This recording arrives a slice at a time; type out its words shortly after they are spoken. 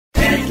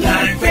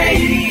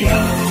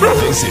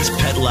This is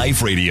Pet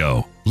Life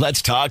Radio.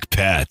 Let's talk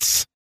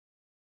pets.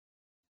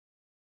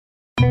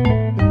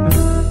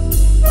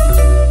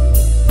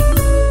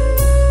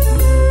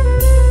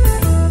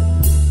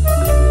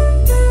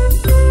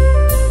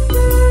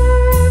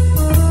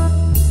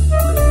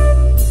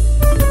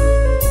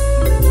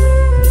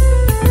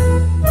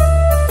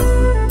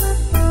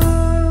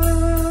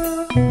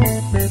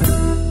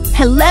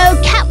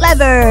 Hello, cat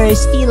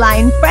lovers,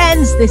 feline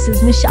friends. This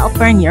is Michelle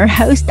Fern, your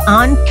host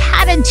on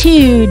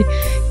Cattitude.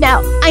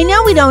 Now, I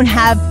know we don't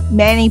have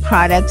many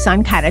products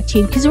on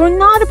Cattitude because we're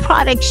not a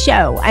product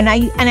show. And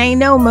I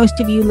know most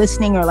of you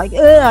listening are like,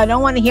 I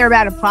don't want to hear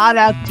about a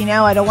product.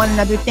 I don't want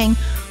another thing.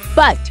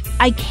 But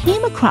I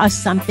came across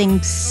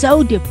something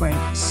so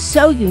different,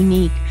 so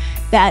unique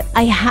that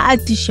I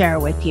had to share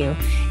with you.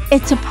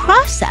 It's a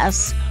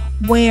process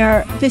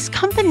where this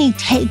company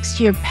takes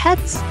your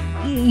pets,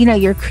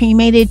 your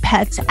cremated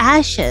pet's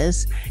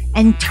ashes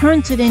and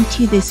turns it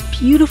into this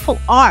beautiful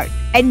art.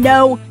 And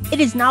no, it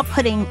is not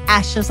putting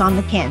ashes on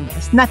the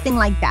canvas. Nothing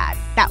like that.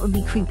 That would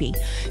be creepy.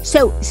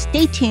 So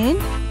stay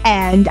tuned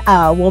and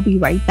we'll be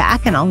right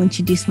back and I'll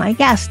introduce my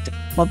guest.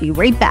 We'll be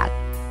right back.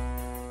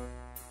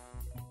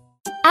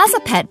 As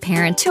a pet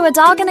parent to a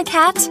dog and a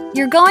cat,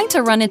 you're going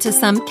to run into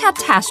some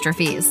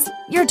catastrophes.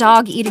 Your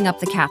dog eating up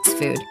the cat's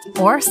food,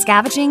 or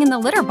scavenging in the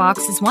litter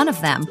box is one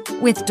of them.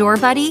 With Door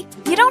Buddy,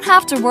 you don't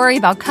have to worry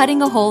about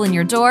cutting a hole in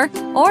your door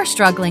or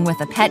struggling with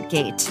a pet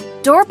gate.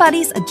 Door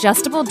Buddy's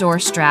adjustable door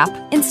strap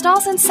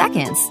installs in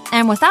seconds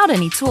and without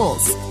any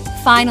tools.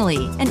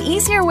 Finally, an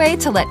easier way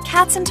to let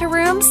cats into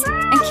rooms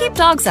and keep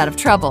dogs out of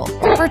trouble.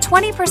 For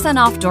 20%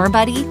 off Door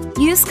Buddy,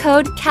 use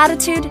code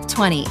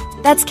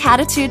Cattitude20. That's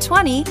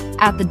Cattitude20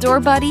 at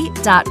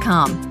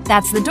thedoorbuddy.com.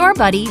 That's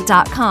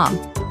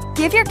thedoorbuddy.com.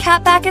 Give your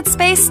cat back its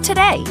space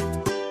today.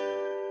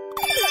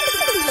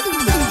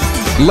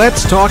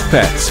 Let's Talk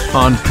Pets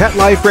on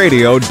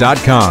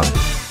PetLifeRadio.com.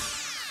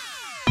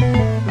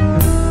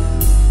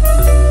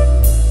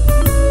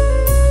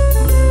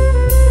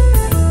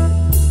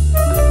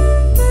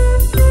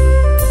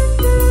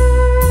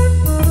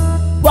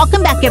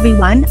 Welcome back,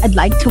 everyone. I'd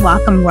like to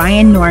welcome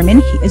Ryan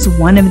Norman. He is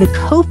one of the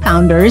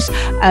co-founders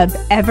of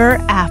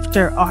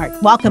EverAfter Art.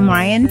 Welcome,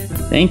 Ryan.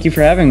 Thank you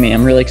for having me.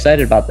 I'm really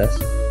excited about this.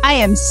 I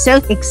am so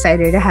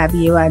excited to have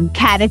you on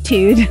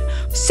Cattitude.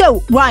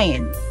 So,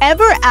 Ryan,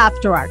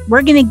 EverAfter Art,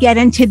 we're going to get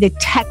into the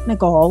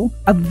technical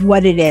of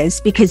what it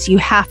is because you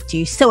have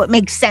to, so it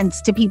makes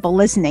sense to people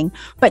listening.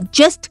 But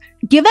just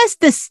give us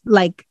this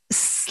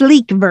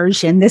sleek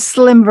version, the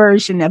slim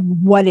version of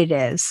what it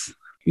is.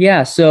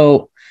 Yeah,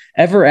 so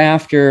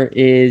EverAfter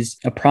is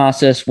a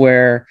process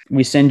where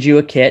we send you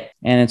a kit,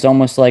 and it's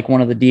almost like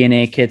one of the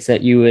DNA kits that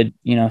you would,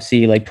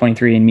 see like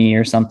 23andMe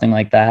or something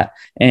like that.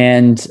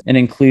 And it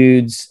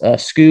includes a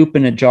scoop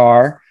and a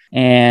jar,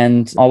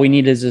 and all we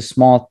need is a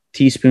small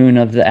teaspoon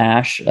of the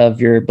ash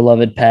of your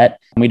beloved pet.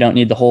 We don't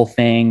need the whole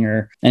thing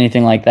or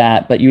anything like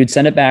that, but you would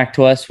send it back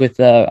to us with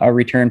a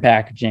return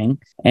packaging,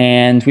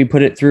 and we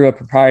put it through a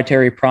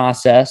proprietary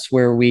process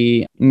where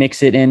we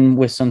mix it in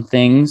with some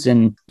things,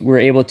 and we're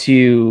able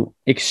to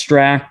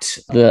extract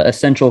the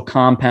essential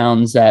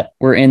compounds that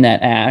were in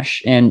that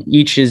ash, and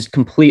each is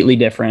completely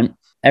different.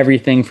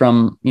 Everything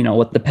from,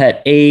 what the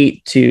pet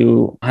ate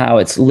to how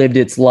it's lived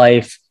its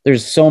life.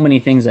 There's so many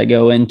things that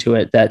go into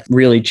it that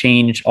really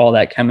change all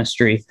that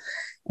chemistry.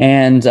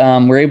 And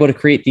we're able to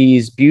create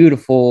these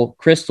beautiful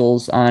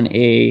crystals on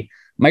a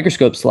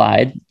microscope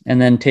slide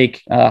and then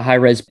take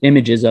high-res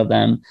images of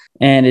them.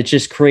 And it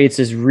just creates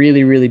this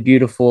really, really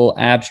beautiful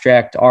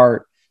abstract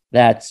art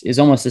that is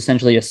almost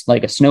essentially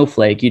like a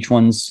snowflake. Each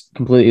one's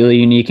completely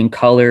unique in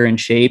color and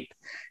shape.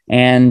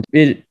 And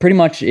it pretty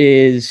much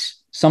is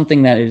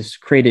something that is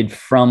created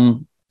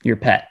from your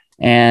pet.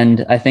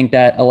 And I think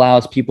that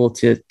allows people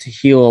to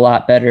heal a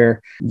lot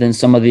better than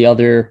some of the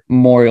other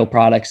memorial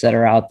products that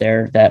are out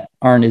there that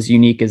aren't as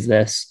unique as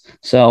this.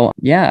 So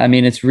yeah,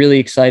 it's really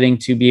exciting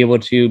to be able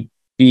to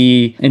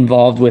be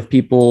involved with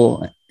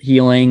people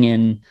healing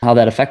and how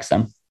that affects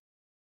them.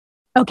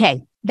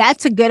 Okay.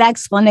 That's a good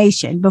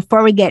explanation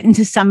before we get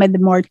into some of the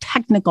more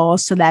technical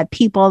so that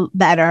people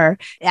that are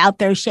out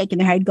there shaking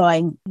their head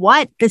going,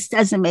 what? This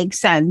doesn't make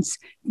sense,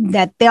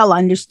 that they'll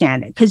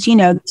understand it. Because,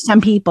 some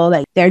people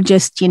that they're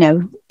just,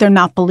 they're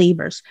not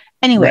believers.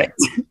 Anyway,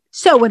 right.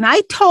 So when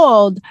I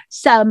told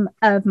some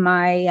of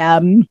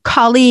my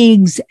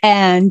colleagues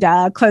and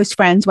close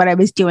friends what I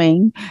was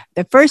doing,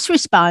 the first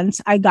response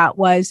I got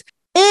was,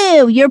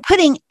 ew, you're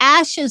putting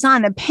ashes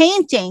on a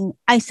painting.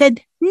 I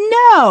said,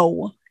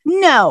 no,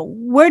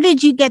 where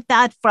did you get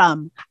that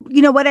from?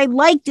 What I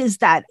liked is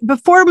that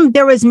before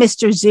there was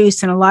Mr.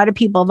 Zeus, and a lot of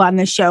people on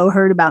the show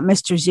heard about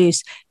Mr.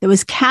 Zeus, there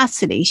was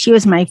Cassidy. She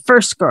was my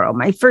first girl,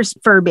 my first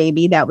fur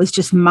baby that was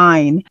just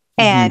mine. Mm-hmm.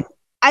 And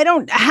I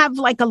don't have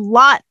a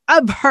lot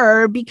of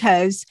her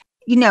because,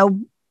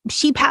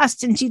 she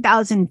passed in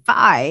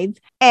 2005,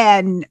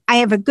 and I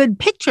have a good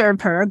picture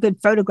of her, a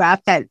good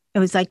photograph that it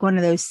was like one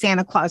of those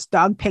Santa Claus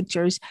dog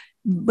pictures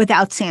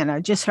without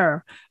Santa, just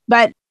her.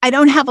 But I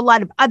don't have a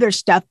lot of other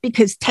stuff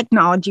because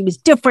technology was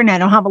different. I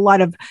don't have a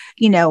lot of,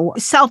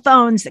 cell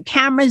phones. The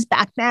cameras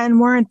back then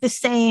weren't the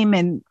same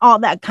and all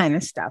that kind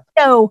of stuff.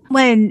 So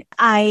when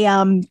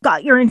I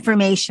got your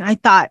information, I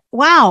thought,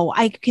 wow,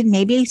 I could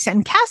maybe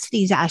send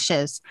Cassidy's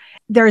ashes.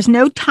 There's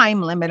no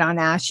time limit on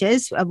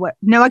ashes,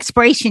 no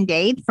expiration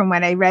date from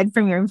what I read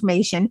from your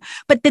information.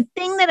 But the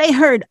thing that I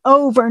heard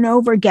over and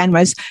over again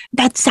was,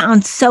 that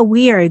sounds so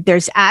weird.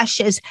 There's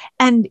ashes.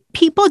 And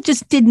people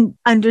just didn't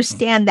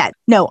understand that.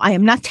 No, I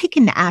am not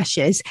taking the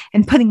ashes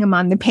and putting them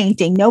on the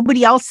painting.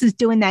 Nobody else is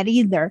doing that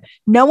either.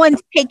 No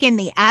one's taking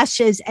the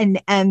ashes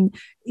and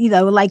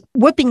like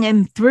whipping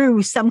them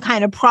through some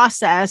kind of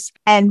process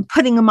and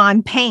putting them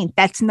on paint.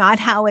 That's not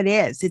how it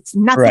is. It's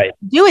nothing to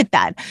do with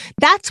that.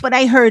 That's what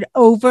I heard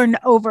over and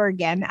over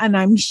again. And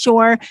I'm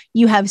sure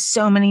you have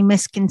so many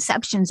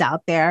misconceptions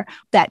out there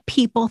that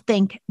people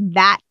think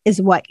that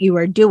is what you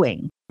are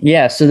doing.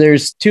 Yeah. So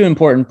there's two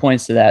important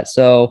points to that.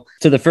 So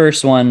to the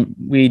first one,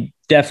 we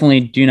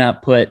definitely do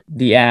not put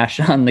the ash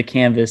on the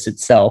canvas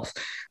itself.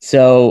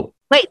 So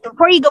wait,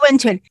 before you go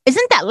into it,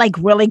 isn't that like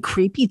really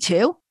creepy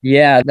too?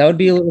 Yeah, that would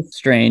be a little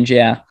strange.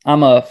 Yeah.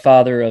 I'm a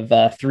father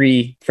of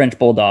 3 French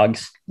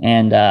bulldogs,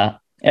 and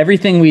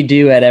everything we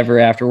do at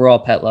EverAfter, we're all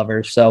pet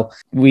lovers. So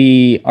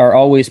we are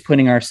always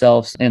putting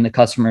ourselves in the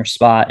customer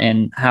spot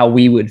and how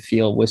we would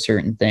feel with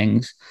certain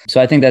things.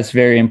 So I think that's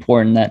very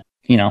important that,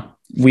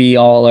 we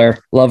all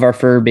love our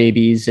fur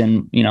babies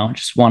and,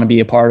 just want to be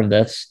a part of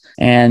this.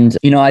 And,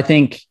 I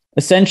think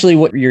essentially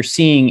what you're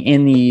seeing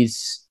in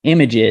these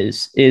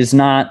images is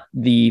not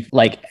the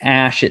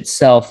ash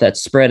itself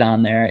that's spread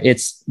on there.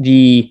 It's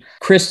the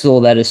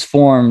crystal that is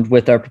formed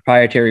with our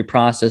proprietary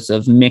process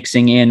of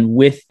mixing in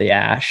with the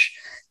ash.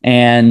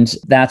 And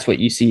that's what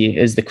you see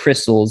is the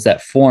crystals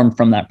that form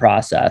from that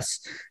process.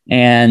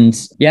 And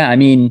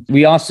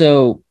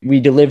we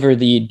deliver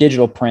the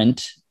digital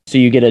print. So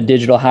you get a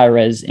digital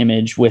high-res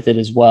image with it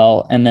as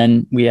well. And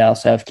then we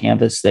also have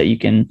canvas that you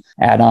can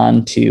add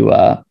on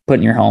to put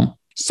in your home.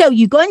 So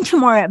you go into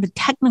more of a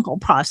technical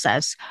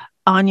process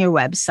on your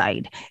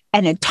website,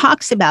 and it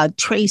talks about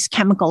trace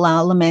chemical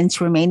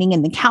elements remaining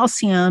in the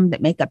calcium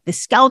that make up the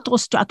skeletal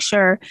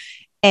structure.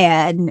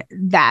 And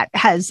that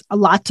has a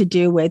lot to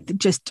do with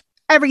just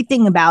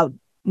everything about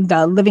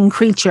the living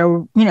creature,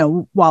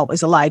 while it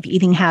was alive,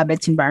 eating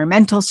habits,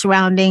 environmental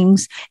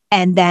surroundings.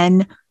 And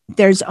then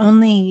there's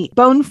only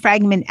bone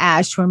fragment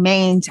ash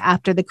remains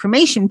after the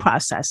cremation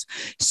process.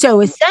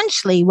 So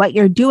essentially what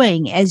you're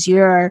doing is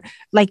you're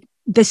like,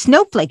 the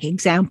snowflake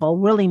example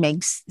really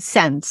makes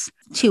sense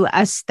to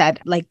us that,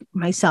 like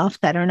myself,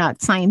 that are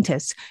not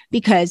scientists,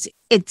 because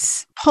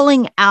it's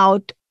pulling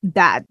out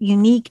that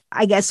unique,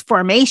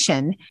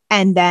 formation,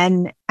 and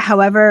then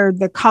however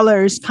the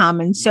colors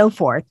come and so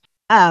forth.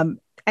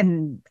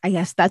 And I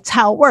guess that's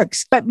how it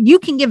works. But you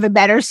can give a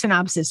better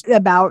synopsis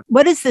about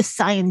what is the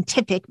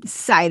scientific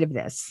side of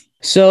this.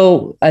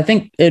 So I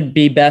think it'd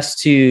be best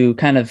to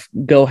kind of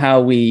go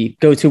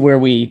to where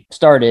we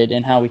started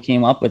and how we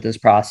came up with this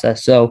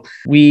process. So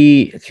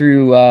we,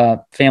 through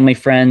family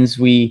friends,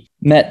 we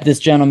met this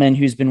gentleman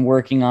who's been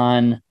working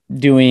on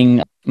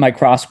doing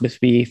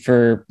microscopy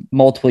for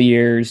multiple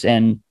years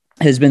and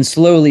has been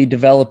slowly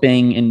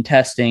developing and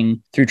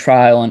testing through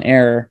trial and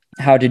error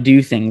how to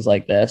do things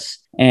like this.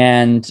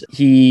 And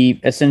he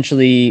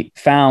essentially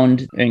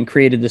found and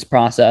created this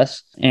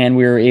process, and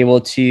we were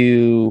able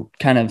to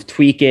kind of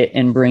tweak it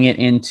and bring it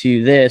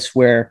into this,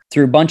 where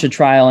through a bunch of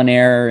trial and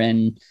error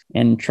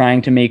and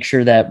trying to make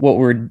sure that what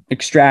we're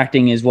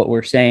extracting is what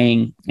we're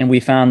saying. And we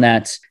found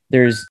that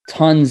there's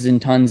tons and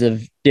tons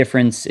of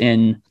difference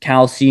in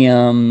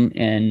calcium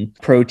and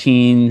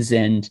proteins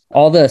and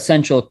all the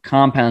essential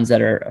compounds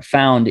that are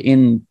found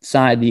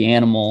inside the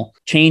animal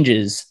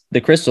changes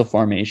the crystal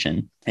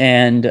formation.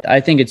 And I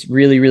think it's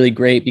really, really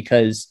great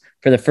because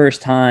for the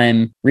first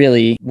time,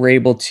 really, we're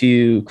able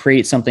to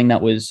create something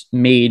that was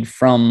made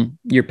from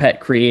your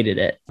pet created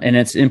it. And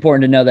it's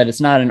important to know that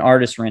it's not an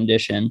artist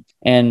rendition,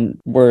 and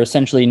we're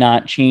essentially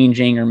not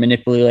changing or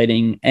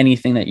manipulating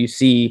anything that you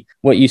see.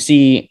 What you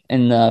see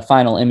in the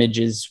final image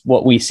is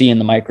what we see in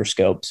the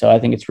microscope. So I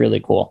think it's really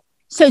cool.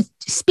 So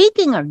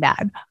speaking of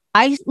that,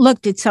 I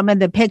looked at some of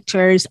the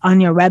pictures on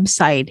your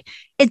website.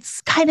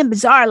 It's kind of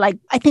bizarre. Like,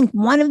 I think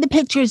one of the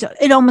pictures,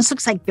 it almost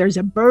looks like there's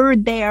a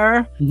bird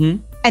there.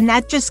 Mm-hmm. And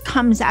that just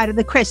comes out of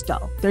the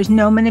crystal. There's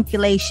no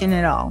manipulation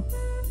at all.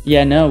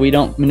 Yeah, no, we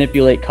don't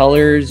manipulate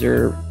colors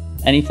or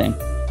anything.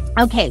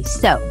 Okay,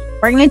 so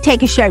we're going to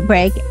take a short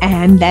break,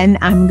 and then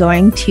I'm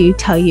going to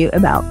tell you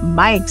about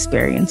my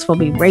experience. We'll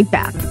be right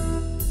back.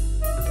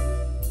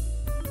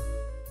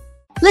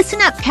 Listen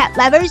up, pet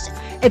lovers.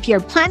 If you're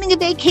planning a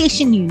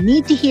vacation, you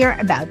need to hear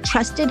about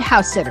trusted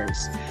house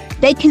sitters.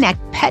 They connect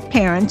pet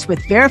parents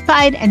with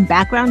verified and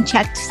background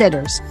checked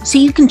sitters, so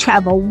you can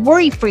travel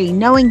worry-free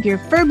knowing your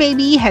fur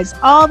baby has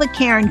all the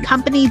care and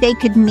company they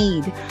could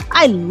need.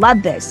 I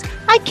love this.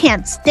 I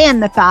can't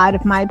stand the thought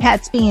of my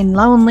pets being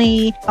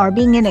lonely or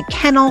being in a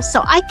kennel,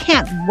 so I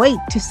can't wait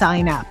to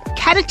sign up.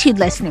 Cattitude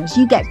listeners,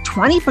 you get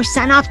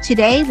 20% off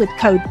today with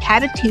code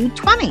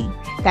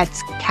Cattitude20.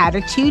 That's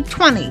Cattitude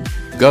 20.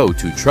 Go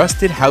to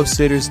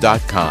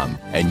trustedhousesitters.com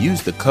and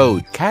use the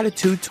code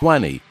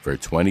Cattitude20 for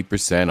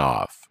 20%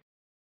 off.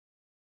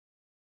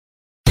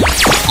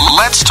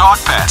 Let's talk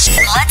pets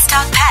Let's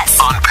talk pets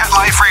on Pet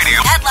Life Radio.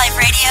 Pet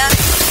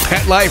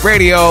Life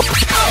Radio.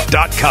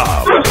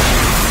 PetLifeRadio.com.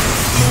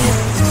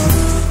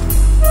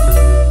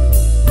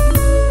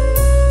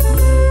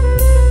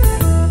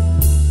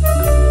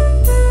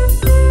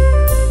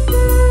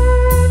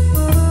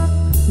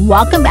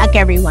 Welcome back,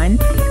 everyone.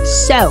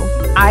 So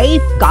I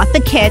got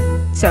the kit.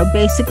 So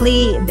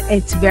basically,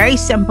 it's very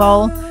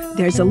simple.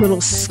 There's a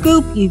little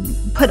scoop. You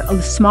put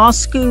a small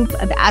scoop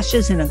of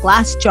ashes in a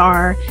glass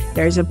jar.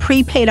 There's a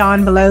prepaid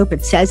envelope.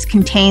 It says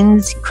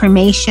contains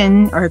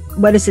cremation, or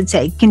what does it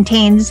say?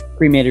 Contains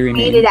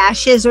cremated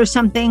ashes or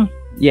something.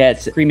 Yeah,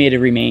 it's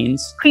cremated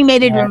remains.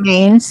 Cremated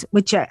remains,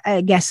 which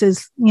I guess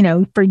is,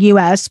 for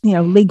US,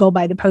 legal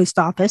by the post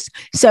office.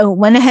 So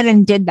went ahead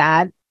and did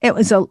that. It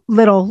was a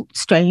little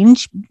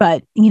strange,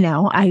 but,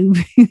 I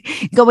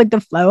go with the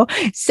flow.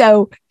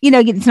 So,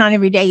 it's not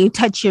every day you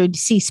touch your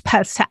deceased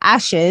pet's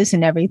ashes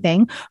and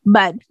everything,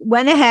 but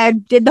went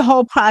ahead, did the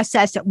whole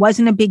process. It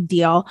wasn't a big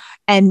deal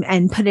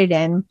and put it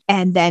in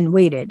and then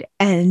waited.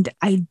 And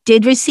I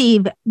did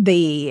receive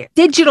the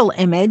digital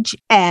image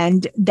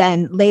and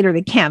then later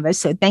the canvas.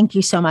 So thank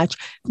you so much.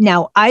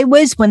 Now,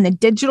 when the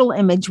digital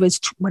image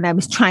when I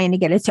was trying to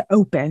get it to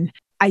open,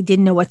 I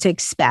didn't know what to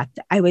expect.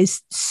 I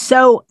was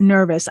so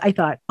nervous. I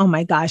thought, oh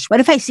my gosh,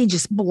 what if I see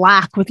just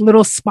black with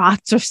little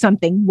spots or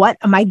something? What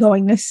am I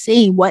going to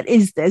see? What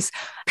is this?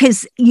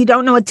 Because you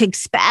don't know what to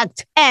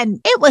expect. And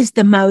it was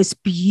the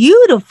most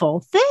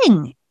beautiful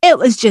thing. It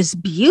was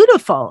just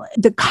beautiful.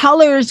 The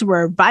colors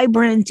were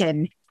vibrant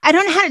and I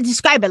don't know how to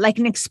describe it, like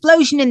an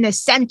explosion in the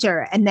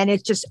center, and then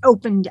it just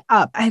opened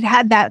up. It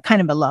had that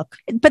kind of a look.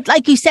 But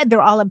like you said,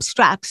 they're all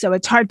abstract, so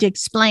it's hard to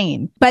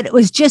explain. But it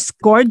was just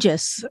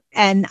gorgeous.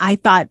 And I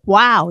thought,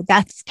 wow,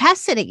 that's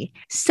Cassidy.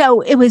 So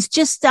it was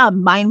just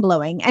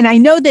mind-blowing. And I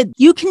know that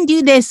you can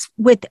do this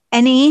with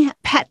any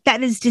pet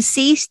that is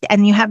deceased,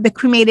 and you have the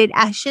cremated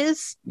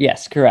ashes.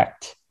 Yes,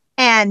 correct.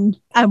 And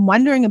I'm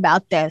wondering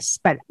about this,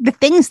 but the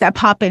things that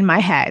pop in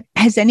my head,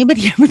 has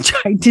anybody ever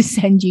tried to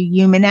send you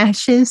human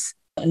ashes?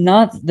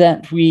 Not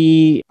that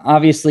we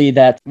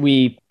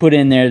put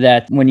in there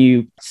that when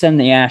you send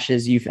the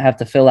ashes, you have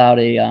to fill out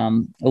a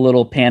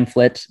little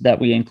pamphlet that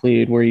we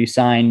include where you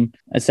sign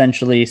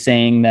essentially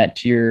saying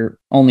that you're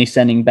only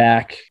sending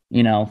back,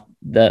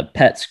 the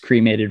pet's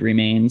cremated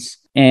remains.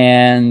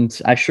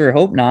 And I sure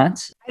hope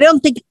not. I don't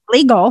think it's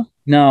legal.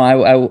 No,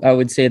 I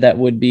would say that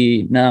would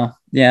be no.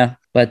 Yeah.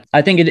 But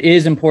I think it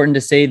is important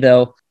to say,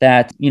 though,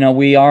 that,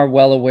 we are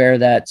well aware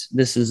that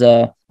this is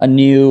a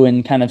new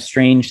and kind of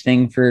strange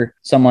thing for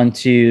someone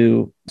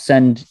to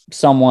send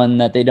someone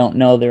that they don't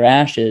know their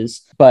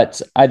ashes.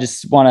 But I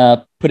just want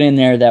to put in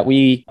there that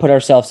we put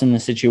ourselves in the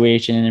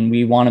situation and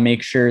we want to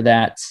make sure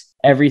that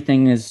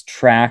everything is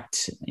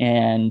tracked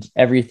and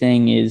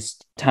everything is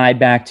tied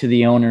back to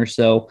the owner.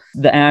 So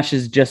the ash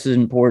is just as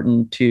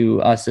important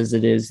to us as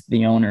it is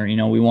the owner.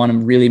 We want to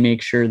really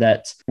make sure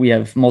that we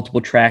have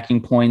multiple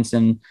tracking points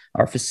in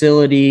our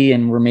facility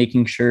and we're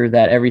making sure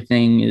that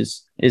everything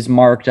is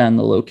marked on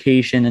the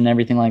location and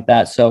everything like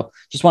that. So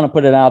just want to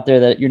put it out there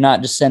that you're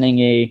not just sending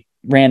a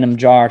random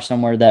jar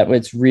somewhere, that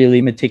it's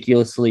really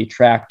meticulously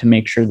tracked to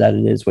make sure that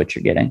it is what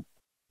you're getting.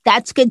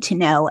 That's good to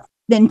know.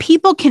 Then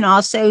people can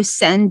also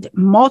send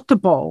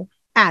multiple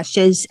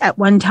ashes at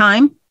one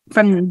time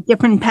from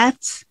different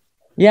pets.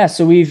 Yeah,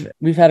 so we've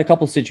had a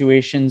couple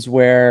situations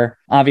where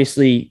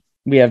obviously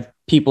we have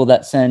people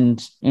that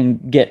send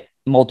and get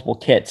multiple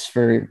kits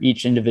for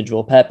each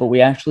individual pet, but we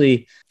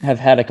actually have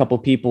had a couple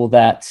people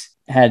that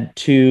had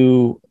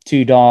two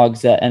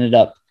dogs that ended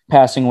up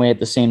passing away at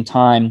the same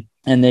time,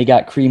 and they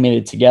got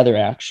cremated together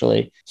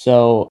actually.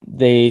 So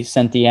they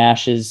sent the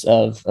ashes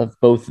of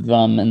both of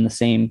them in the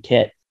same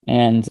kit.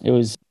 And it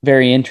was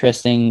very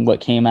interesting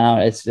what came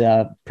out. It's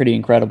pretty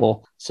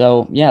incredible.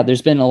 So, yeah,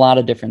 there's been a lot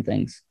of different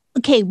things.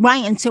 Okay,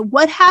 Ryan. So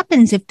what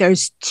happens if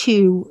there's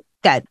two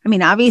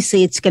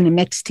obviously it's going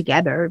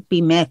to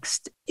be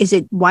mixed. Is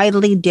it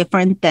widely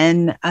different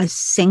than a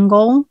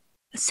single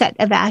set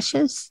of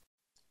ashes?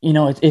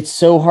 It's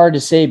so hard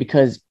to say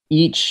because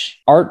each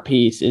art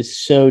piece is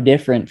so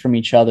different from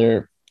each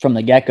other from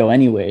the get-go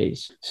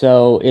anyways.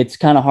 So it's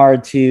kind of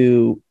hard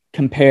to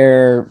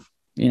compare,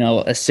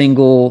 a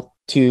single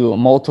to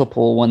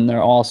multiple when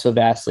they're all so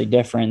vastly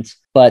different.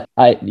 But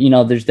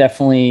there's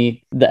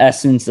definitely the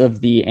essence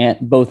of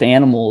both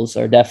animals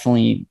are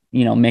definitely,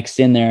 mixed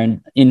in there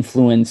and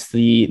influence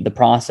the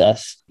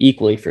process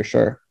equally for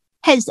sure.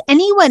 Has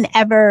anyone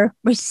ever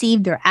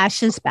received their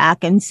ashes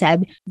back and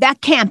said,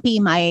 that can't be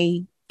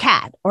my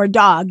cat or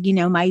dog.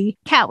 My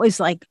cat was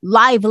like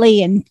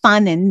lively and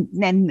fun. And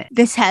then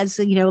this has,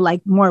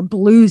 like more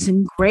blues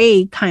and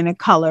gray kind of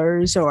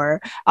colors,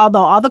 or although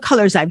all the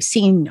colors I've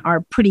seen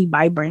are pretty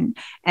vibrant.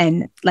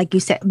 And like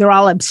you said, they're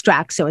all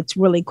abstract. So it's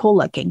really cool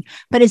looking.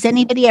 But has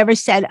anybody ever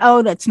said,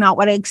 oh, that's not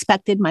what I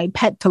expected my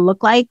pet to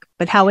look like?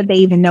 But how would they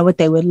even know what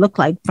they would look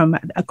like from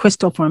a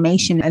crystal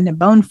formation and a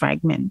bone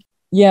fragment?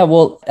 Yeah,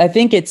 well, I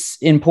think it's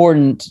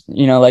important,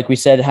 like we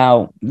said,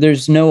 how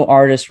there's no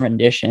artist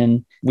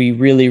rendition. We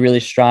really, really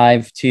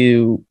strive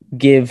to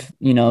give,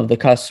 the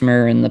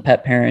customer and the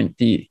pet parent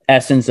the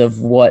essence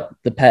of what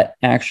the pet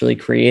actually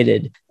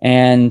created.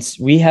 And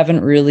we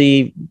haven't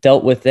really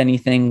dealt with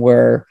anything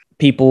where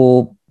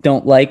people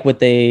don't like what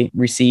they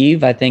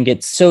receive. I think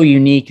it's so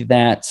unique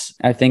that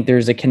I think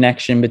there's a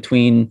connection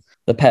between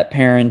the pet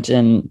parent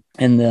and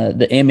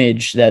the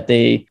image, that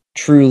they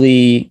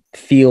truly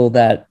feel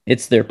that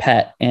it's their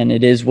pet, and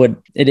it is what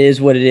it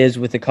is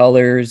with the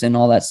colors and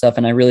all that stuff.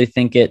 And I really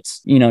think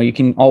it's, you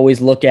can always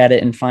look at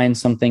it and find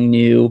something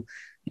new.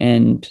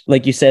 And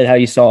like you said, how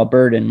you saw a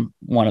bird in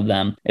one of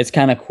them, it's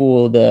kind of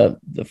cool, the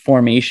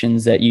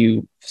formations that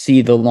you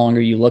see the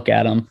longer you look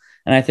at them.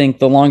 And I think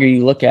the longer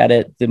you look at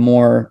it, the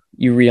more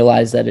you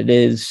realize that it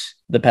is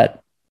the pet.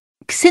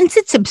 Since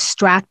it's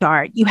abstract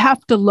art, you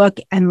have to look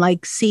and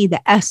like see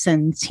the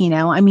essence,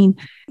 I mean,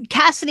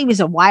 Cassidy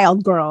was a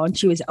wild girl, and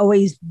she was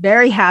always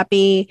very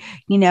happy,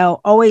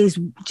 always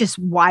just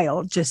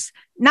wild, just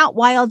not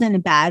wild in a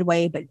bad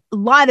way, but a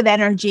lot of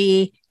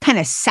energy, kind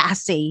of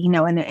sassy,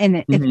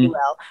 if you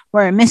will,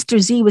 where Mr.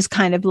 Z was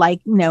kind of like,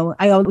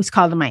 I always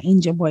called him my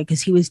angel boy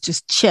because he was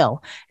just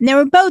chill. And they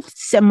were both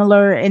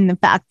similar in the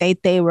fact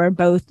that they were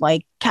both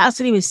like,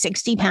 Cassidy was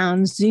 60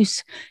 pounds,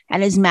 Zeus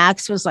and his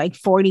max was like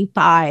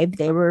 45.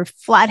 They were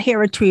flat hair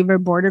retriever,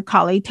 border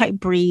collie type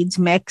breeds,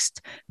 mixed,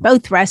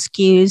 both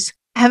rescues.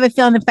 I have a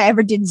feeling if I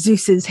ever did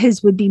Zeus's,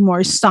 his would be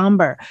more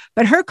somber,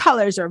 but her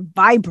colors are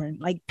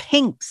vibrant, like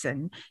pinks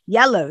and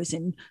yellows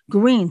and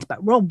greens,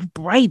 but real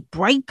bright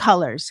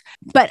colors.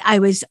 But I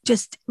was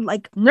just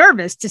like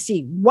nervous to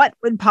see what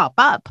would pop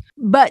up.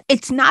 But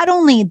it's not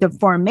only the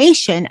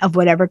formation of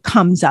whatever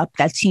comes up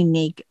that's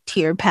unique to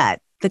your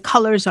pet, the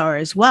colors are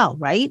as well,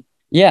 right?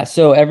 Yeah,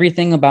 so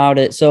everything about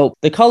it. So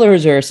the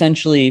colors are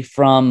essentially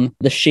from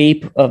the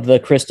shape of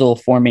the crystal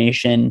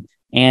formation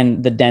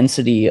and the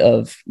density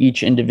of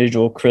each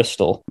individual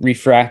crystal,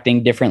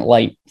 refracting different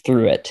light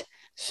through it.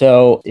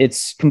 So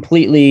it's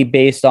completely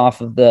based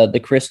off of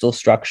the crystal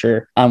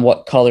structure on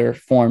what color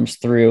forms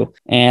through.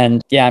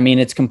 And yeah, I mean,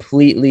 it's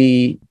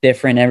completely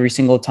different every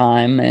single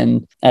time.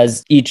 And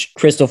as each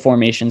crystal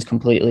formation is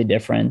completely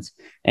different.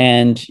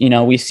 And,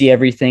 we see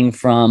everything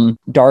from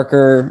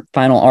darker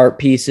final art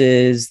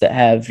pieces that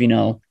have,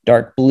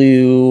 dark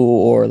blue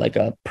or like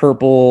a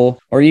purple,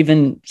 or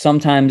even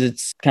sometimes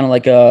it's kind of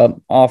like a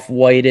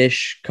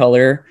off-whitish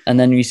color. And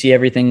then you see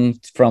everything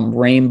from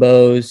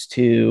rainbows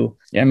to,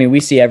 we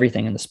see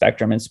everything in the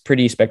spectrum. It's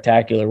pretty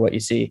spectacular what you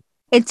see.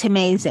 It's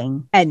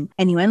amazing. And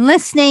anyone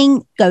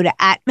listening, go to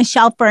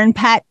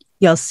 @MichelleFernPet.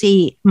 You'll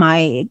see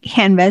my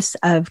canvas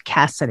of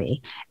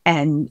Cassidy,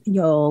 and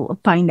you'll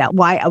find out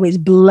why I was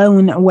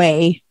blown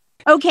away.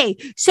 Okay,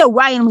 so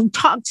Ryan, we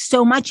talked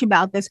so much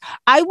about this.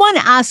 I want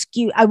to ask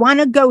you, I want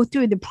to go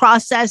through the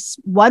process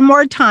one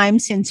more time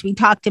since we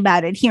talked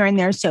about it here and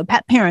there, so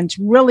pet parents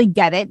really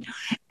get it.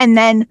 And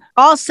then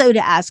also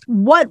to ask,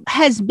 what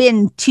has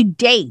been to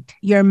date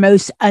your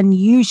most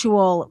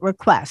unusual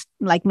request?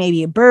 Like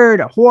maybe a bird,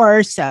 a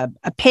horse, a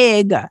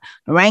pig, a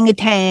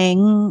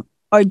orangutan,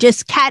 or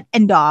just cat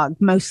and dog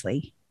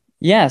mostly?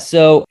 Yeah,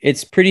 so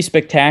it's pretty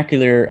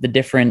spectacular, the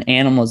different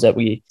animals that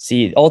we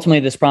see. Ultimately,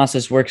 this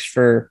process works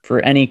for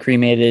any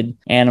cremated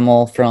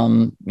animal,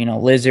 from,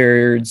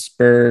 lizards,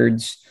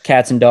 birds,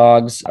 cats and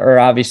dogs are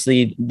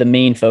obviously the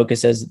main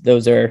focus, as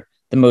those are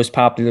the most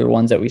popular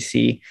ones that we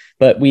see.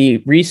 But we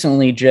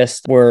recently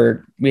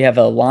we have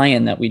a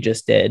lion that we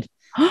just did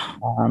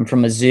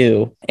from a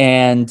zoo,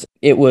 and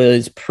it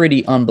was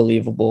pretty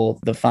unbelievable,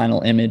 the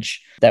final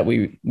image that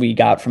we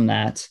got from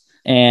that.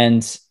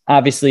 And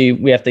obviously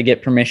we have to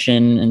get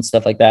permission and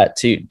stuff like that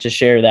to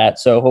share that.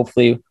 So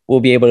hopefully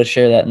we'll be able to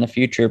share that in the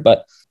future.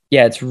 But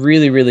yeah, it's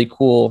really, really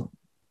cool,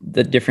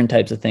 the different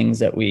types of things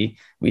that we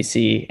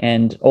see.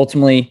 And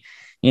ultimately,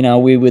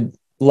 we would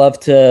love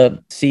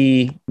to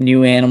see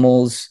new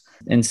animals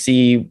and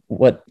see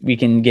what we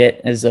can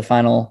get as a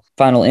final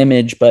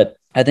image. But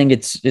I think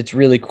it's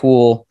really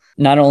cool,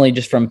 not only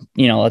just from,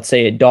 let's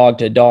say a dog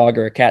to dog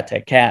or a cat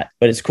to cat,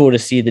 but it's cool to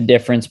see the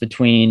difference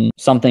between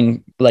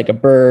something like a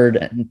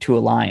bird to a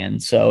lion.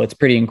 So it's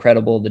pretty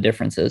incredible, the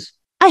differences.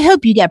 I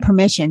hope you get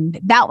permission.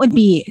 That would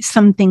be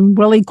something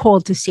really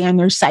cool to see on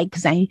your site,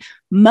 because I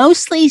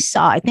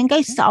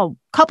saw a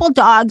couple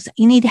dogs.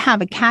 You need to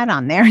have a cat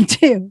on there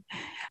too.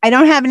 I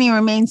don't have any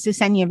remains to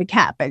send you of a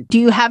cat, but do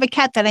you have a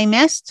cat that I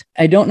missed?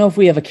 I don't know if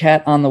we have a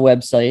cat on the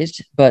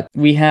website, but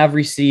we have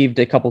received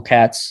a couple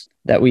cats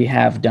that we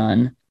have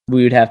done.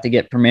 We would have to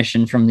get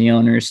permission from the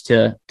owners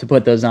to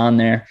put those on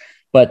there.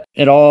 but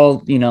it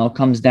all,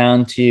 comes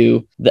down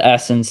to the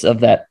essence of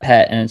that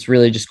pet. And it's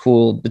really just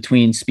cool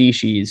between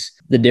species,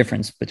 the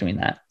difference between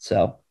that.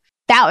 So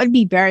that would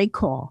be very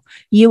cool.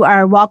 You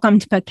are welcome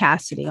to put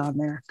Cassidy on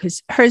there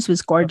because hers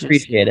was gorgeous.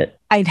 Appreciate it.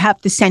 I'd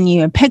have to send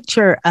you a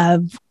picture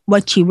of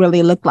what she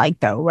really looked like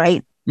though,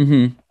 right?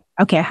 Mm-hmm.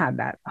 Okay, I have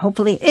that.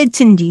 Hopefully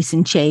it's in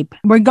decent shape.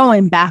 We're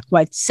going back,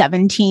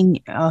 17,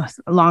 a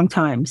long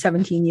time,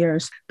 17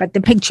 years, but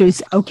the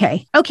picture's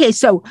okay. Okay,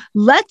 so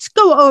let's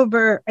go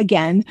over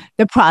again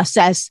the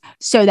process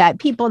so that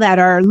people that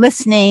are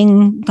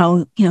listening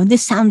go,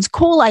 this sounds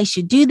cool. I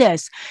should do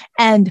this.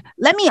 And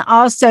let me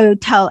also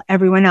tell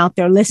everyone out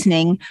there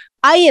listening,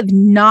 I have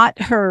not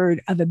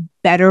heard of a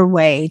better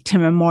way to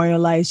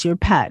memorialize your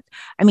pet.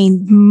 I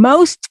mean,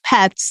 most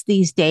pets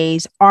these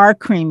days are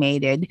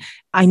cremated.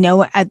 I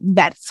know at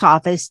vet's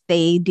office,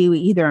 they do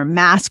either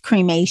mass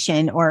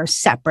cremation or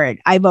separate.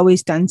 I've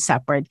always done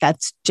separate.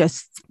 That's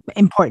just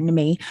important to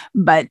me.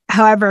 But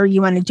however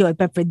you want to do it.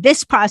 But for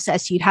this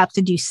process, you'd have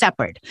to do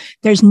separate.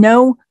 There's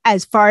no,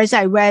 as far as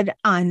I read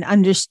and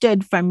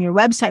understood from your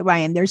website,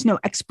 Ryan, there's no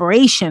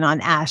expiration on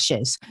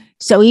ashes.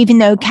 So even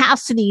though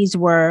Cassidy's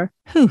were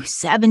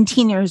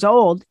 17 years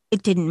old,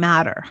 it didn't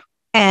matter.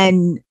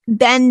 And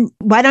then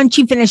why don't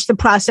you finish the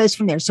process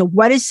from there? So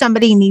what does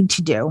somebody need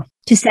to do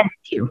to send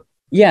it to you?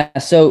 Yeah.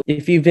 So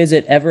if you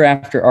visit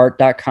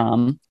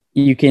EverAfterArt.com,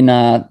 you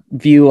can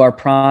view our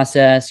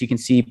process. You can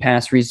see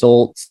past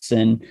results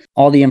and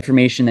all the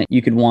information that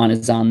you could want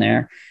is on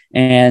there.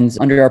 And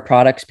under our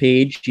products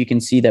page, you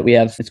can see that we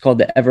have, it's called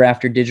the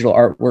EverAfter Digital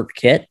Artwork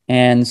Kit.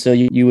 And so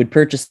you would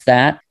purchase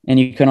that. And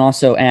you can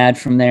also add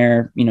from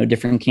there,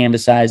 different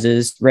canvas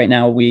sizes. Right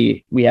now,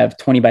 we have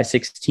 20 by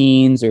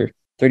 16s or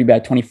 30 by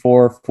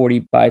 24, 40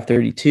 by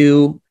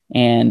 32,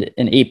 and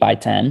an 8 by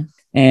 10.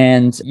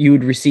 And you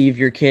would receive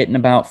your kit in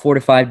about 4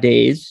 to 5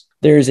 days.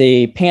 There's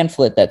a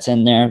pamphlet that's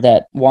in there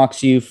that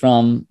walks you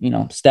from,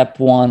 step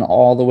one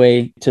all the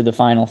way to the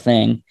final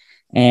thing.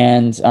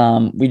 And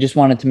we just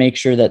wanted to make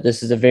sure that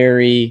this is a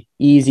very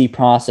easy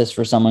process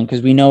for someone,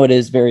 because we know it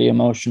is very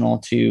emotional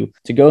to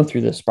go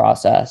through this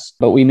process,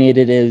 but we made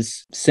it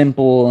as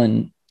simple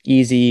and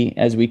easy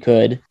as we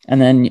could.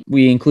 And then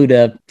we include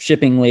a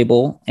shipping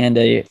label and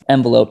a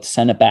envelope to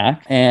send it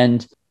back.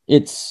 And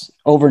it's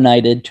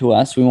overnighted to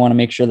us. We want to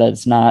make sure that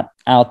it's not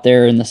out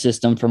there in the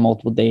system for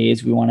multiple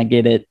days. We want to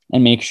get it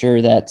and make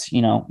sure that,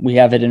 we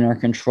have it in our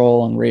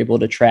control and we're able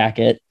to track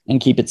it and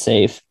keep it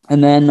safe.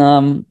 And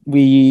then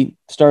we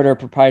start our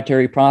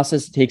proprietary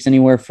process. It takes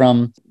anywhere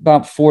from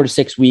about 4 to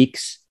 6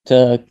 weeks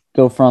to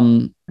go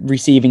from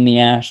receiving the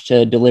ash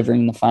to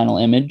delivering the final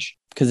image,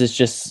 because it's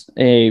just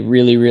a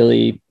really,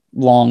 really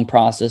long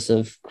process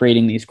of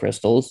creating these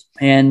crystals.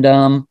 And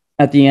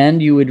at the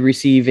end, you would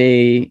receive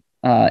a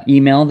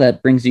email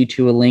that brings you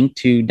to a link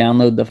to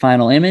download the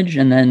final image.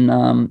 And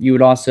then you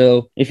would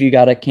also, if you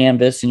got a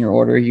canvas in your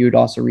order, you would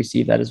also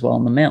receive that as well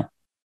in the mail.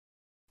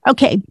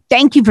 Okay.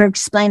 Thank you for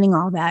explaining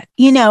all that.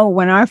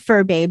 When our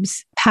fur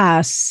babes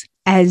pass,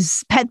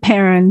 as pet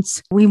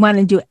parents, we want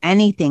to do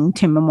anything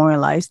to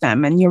memorialize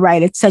them. And you're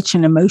right. It's such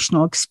an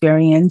emotional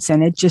experience.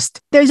 And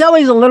there's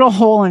always a little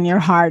hole in your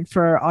heart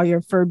for all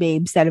your fur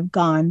babes that have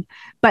gone.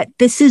 But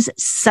this is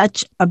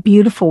such a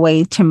beautiful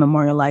way to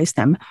memorialize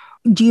them.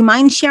 Do you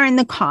mind sharing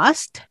the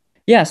cost?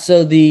 Yeah.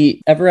 So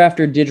the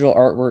EverAfter Digital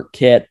Artwork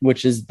Kit,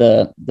 which is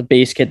the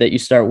base kit that you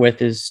start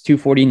with, is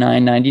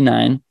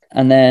 $249.99.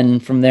 And then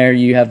from there,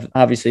 you have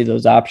obviously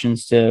those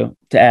options to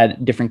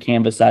add different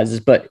canvas sizes,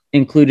 but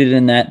included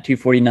in that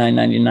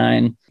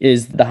 $249.99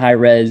 is the high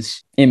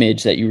res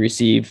image that you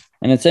receive.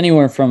 And it's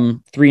anywhere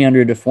from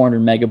 300 to 400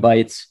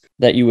 megabytes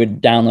that you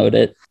would download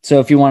it. So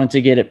if you wanted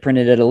to get it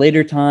printed at a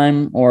later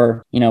time,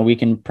 or, we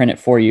can print it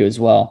for you as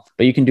well,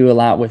 but you can do a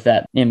lot with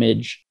that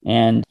image.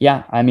 And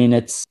yeah,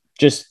 it's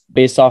just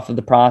based off of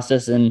the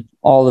process and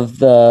all of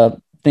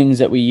the things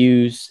that we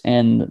use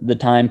and the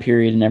time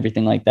period and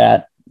everything like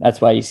that. That's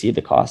why you see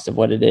the cost of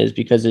what it is,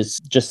 because it's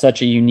just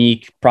such a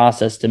unique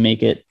process to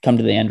make it come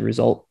to the end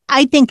result.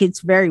 I think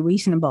it's very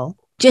reasonable.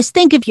 Just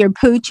think if your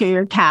pooch or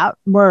your cat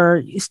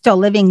were still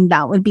living,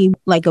 that would be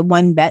like a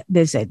one vet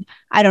visit.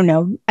 I don't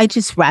know. I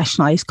just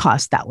rationalize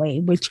cost that way,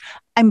 which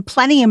I'm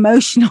plenty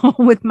emotional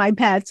with my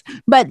pets,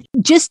 but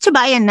just to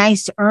buy a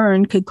nice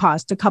urn could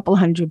cost a couple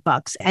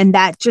 $100, and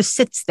that just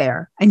sits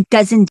there and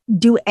doesn't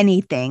do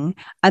anything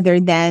other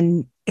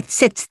than it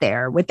sits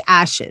there with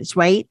ashes,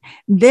 right?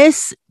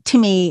 This, to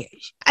me,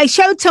 I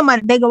showed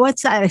someone, they go,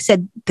 "What's that?" I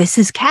said, "This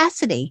is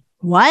Cassidy."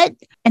 What?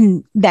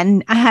 And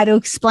then I had to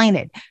explain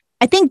it.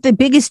 I think the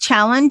biggest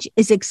challenge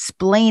is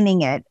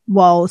explaining it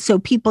well, so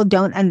people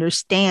don't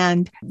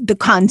understand the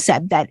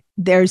concept that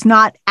there's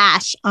not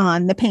ash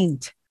on the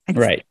paint.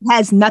 Right. It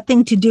has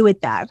nothing to do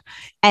with that.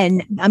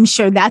 And I'm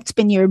sure that's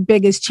been your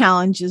biggest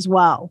challenge as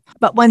well.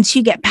 But once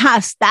you get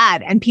past that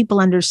and people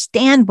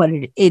understand what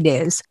it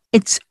is,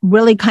 it's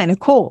really kind of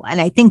cool.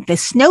 And I think the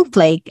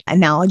snowflake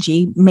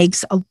analogy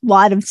makes a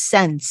lot of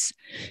sense.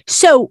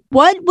 So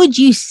what would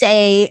you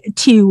say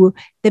to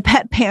the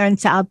pet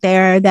parents out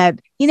there that,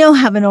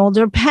 have an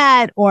older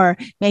pet, or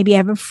maybe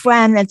have a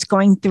friend that's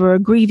going through a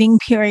grieving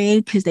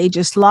period because they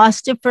just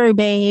lost a fur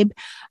babe,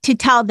 to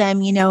tell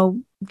them,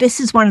 this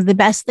is one of the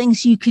best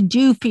things you could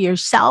do for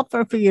yourself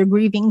or for your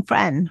grieving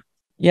friend.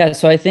 Yeah,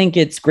 so I think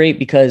it's great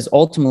because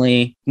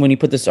ultimately, when you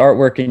put this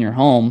artwork in your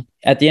home,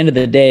 at the end of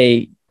the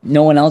day,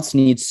 no one else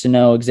needs to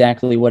know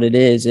exactly what it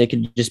is. It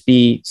could just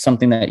be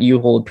something that you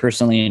hold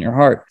personally in your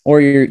heart, or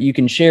you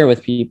can share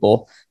with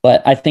people.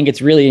 But I think it's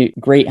really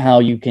great how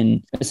you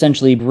can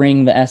essentially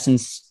bring the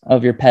essence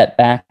of your pet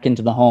back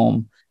into the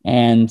home,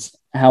 and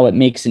how it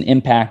makes an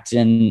impact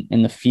in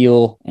the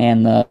feel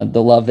and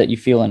the love that you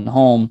feel in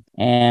home.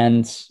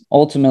 And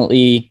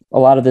ultimately, a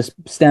lot of this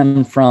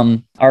stemmed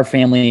from our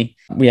family.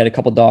 We had a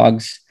couple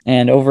dogs,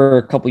 and over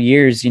a couple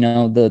years,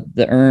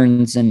 the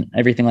urns and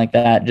everything like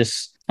that,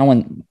 just, I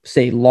wouldn't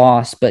say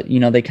lost, but,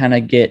 they kind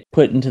of get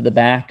put into the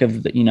back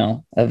of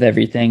of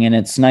everything. And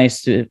it's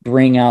nice to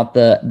bring out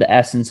the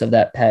essence of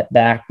that pet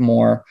back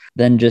more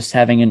than just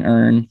having an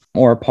urn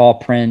or a paw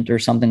print or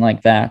something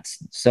like that.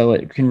 So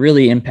it can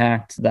really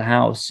impact the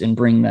house and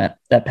bring that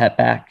pet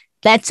back.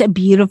 That's a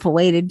beautiful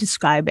way to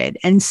describe it,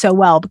 and so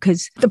well,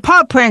 because the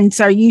paw prints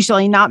are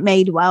usually not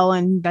made well,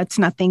 and that's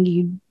nothing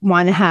you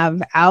want to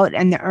have out.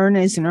 And the urn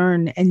is an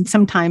urn, and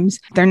sometimes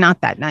they're not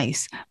that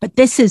nice. But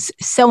this is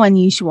so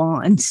unusual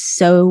and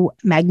so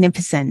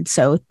magnificent.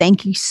 So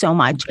thank you so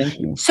much. Thank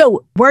you.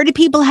 So where do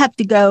people have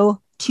to go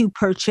to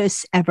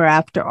purchase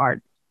EverAfter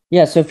Art?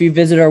 Yeah, so if you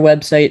visit our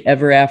website,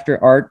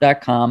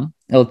 EverAfterArt.com,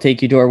 it'll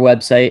take you to our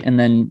website, and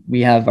then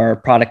we have our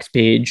products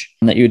page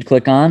that you would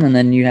click on, and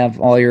then you have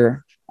all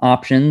your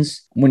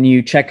options. When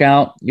you check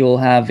out, you'll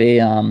have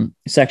a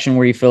section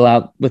where you fill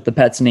out with the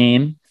pet's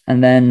name,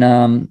 and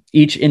then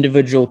each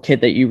individual kit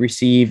that you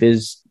receive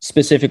is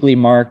specifically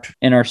marked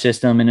in our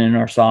system and in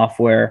our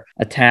software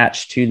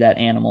attached to that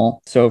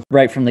animal. So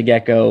right from the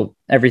get-go,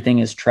 everything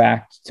is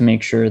tracked to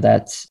make sure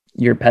that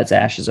your pet's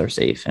ashes are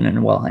safe and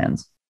in well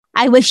hands.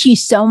 I wish you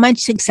so much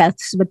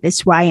success with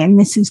this, Ryan.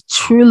 This is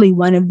truly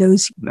one of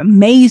those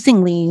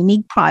amazingly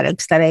unique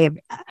products that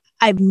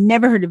I've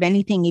never heard of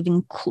anything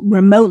even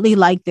remotely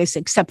like this,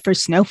 except for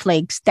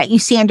snowflakes that you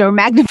see under a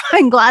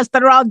magnifying glass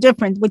that are all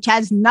different, which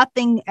has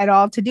nothing at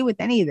all to do with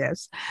any of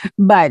this.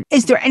 But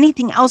is there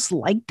anything else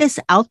like this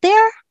out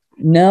there?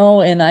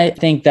 No, and I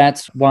think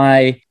that's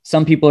why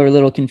some people are a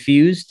little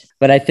confused.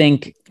 But I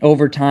think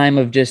over time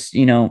of just,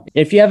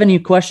 if you have any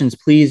questions,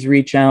 please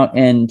reach out.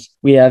 And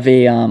we have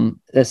a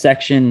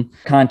section,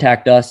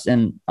 contact us,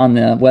 and on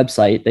the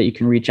website that you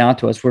can reach out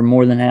to us. We're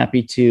more than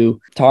happy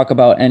to talk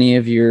about any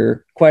of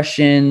your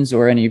questions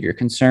or any of your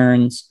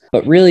concerns.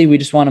 But really, we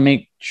just want to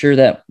make sure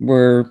that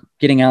we're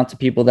getting out to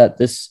people that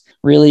this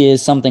really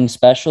is something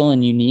special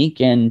and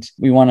unique, and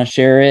we want to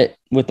share it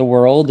with the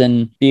world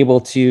and be able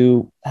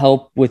to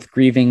help with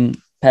grieving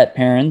pet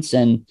parents.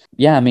 And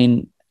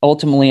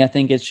ultimately, I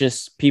think it's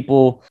just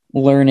people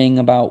learning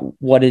about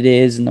what it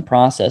is in the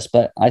process.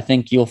 But I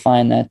think you'll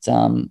find that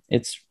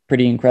it's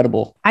pretty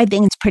incredible. I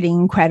think it's pretty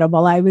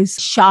incredible. I was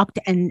shocked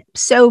and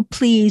so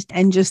pleased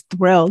and just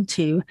thrilled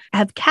to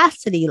have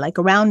Cassidy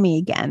around me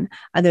again,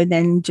 other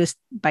than just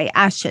by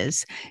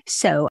ashes.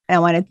 So I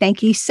want to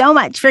thank you so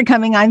much for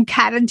coming on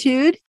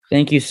Cattitude.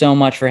 Thank you so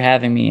much for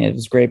having me. It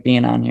was great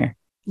being on here.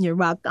 You're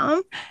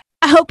welcome.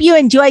 I hope you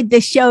enjoyed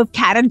this show of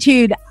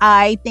Cattitude.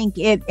 I think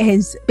it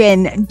has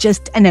been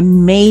just an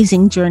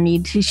amazing journey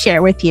to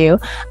share with you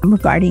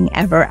regarding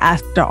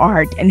EverAfter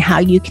Art and how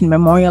you can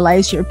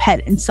memorialize your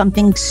pet in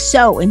something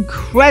so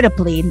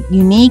incredibly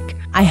unique.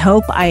 I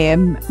hope I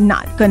am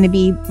not going to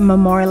be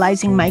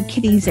memorializing my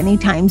kitties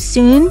anytime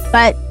soon,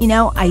 but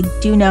I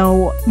do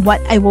know what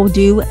I will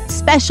do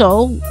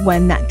special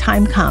when that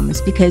time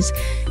comes, because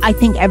I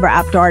think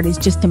EverAfter Art is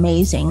just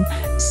amazing.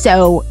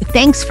 So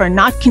thanks for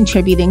not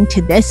contributing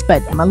to this,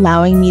 but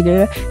allowing me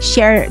to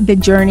share the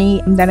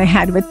journey that I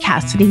had with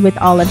Cassidy with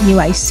all of you.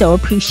 I so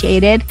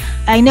appreciate it.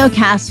 I know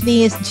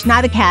Cassidy she's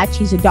not a cat,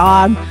 she's a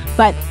dog,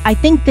 but I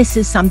think this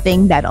is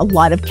something that a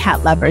lot of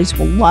cat lovers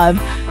will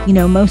love.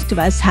 Most of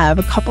us have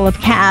a couple of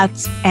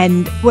cats,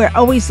 and we're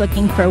always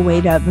looking for a way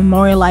to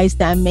memorialize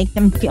them, make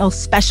them feel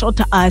special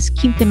to us,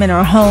 keep them in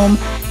our home.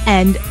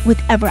 And with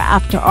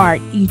EverAfter Art,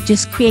 you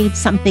just create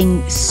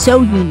something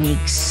so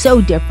unique,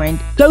 so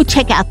different. Go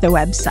check out their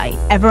website,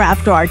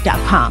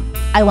 EverAfterArt.com.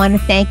 I want to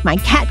thank my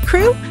cat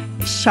crew,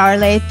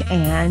 Charlotte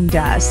and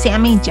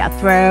Sammy,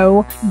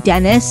 Jethro,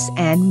 Dennis,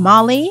 and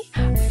Molly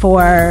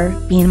for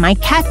being my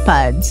cat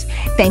buds.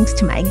 Thanks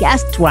to my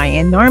guest,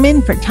 Ryan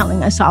Norman, for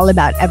telling us all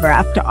about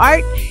EverAfter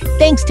Art.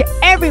 Thanks to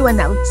everyone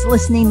that's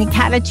listening to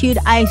Cattitude.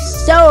 I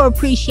so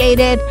appreciate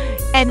it.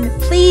 And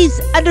please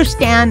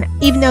understand,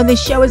 even though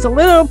this show is a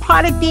little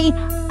producty,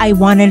 I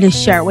wanted to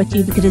share it with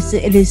you because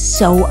it is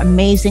so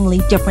amazingly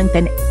different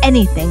than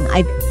anything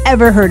I've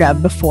ever heard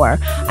of before.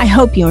 I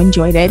hope you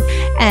enjoyed it.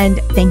 And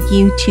thank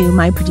you to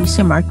my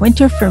producer, Mark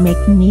Winter, for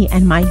making me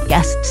and my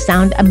guests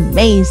sound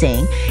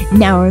amazing.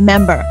 Now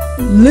remember,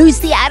 lose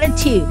the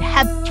attitude,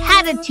 have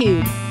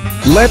Cattitude.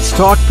 Let's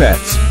Talk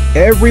Pets,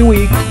 every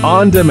week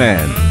on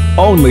demand.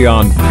 only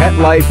on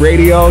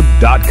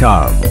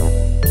PetLifeRadio.com.